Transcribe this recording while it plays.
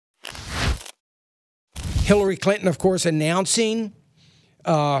Hillary Clinton, of course, announcing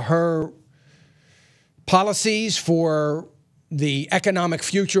her policies for the economic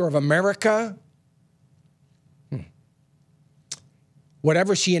future of America.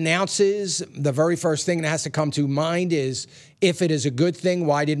 Whatever she announces, the very first thing that has to come to mind is, if it is a good thing,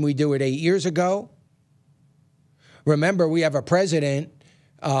 why didn't we do it 8 years ago? Remember, we have a president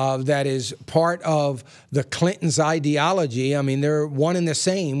that is part of the Clintons' ideology. I mean, they're one and the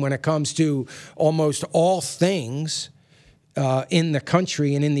same when it comes to almost all things in the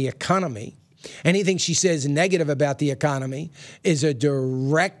country and in the economy. Anything she says negative about the economy is a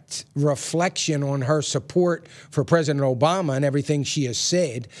direct reflection on her support for President Obama and everything she has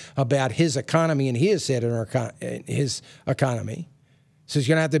said about his economy and he has said in his economy. So she's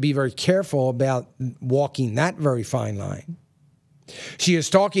going to have to be very careful about walking that very fine line. She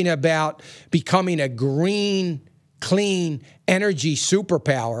is talking about becoming a green, clean energy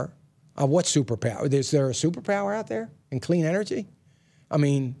superpower. What superpower? Is there a superpower out there in clean energy? I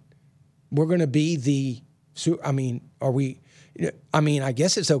mean, we're going to be the, I mean, are we, I mean, I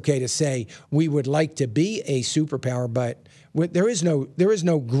guess it's okay to say we would like to be a superpower, but there is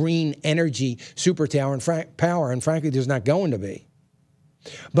no green energy superpower, and frankly, there's not going to be.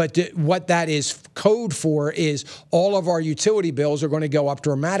 But what that is code for is all of our utility bills are going to go up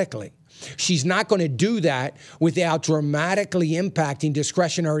dramatically. She's not going to do that without dramatically impacting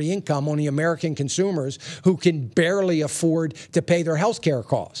discretionary income on the American consumers who can barely afford to pay their health care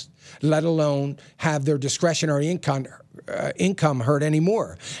costs, let alone have their discretionary income hurt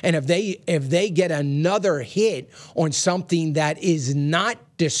anymore. And if they get another hit on something that is not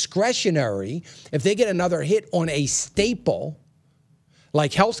discretionary, if they get another hit on a staple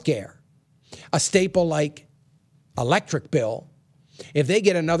like health care, a staple like electric bill, if they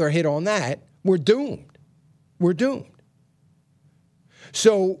get another hit on that, we're doomed. We're doomed.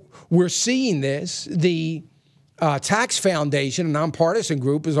 So we're seeing this. The Tax Foundation, a nonpartisan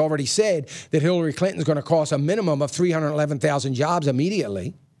group, has already said that Hillary Clinton is going to cost a minimum of 311,000 jobs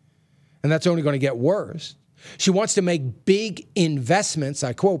immediately, and that's only going to get worse. She wants to make big investments,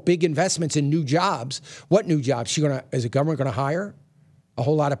 I quote, big investments in new jobs. What new jobs? Is the government going to hire a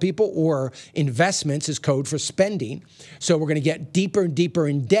whole lot of people? Or investments is code for spending. So we're going to get deeper and deeper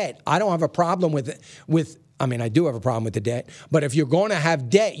in debt. I don't have a problem I mean, I do have a problem with the debt, but if you're going to have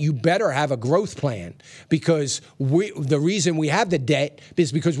debt, you better have a growth plan, because the reason we have the debt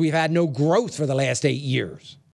is because we've had no growth for the last 8 years.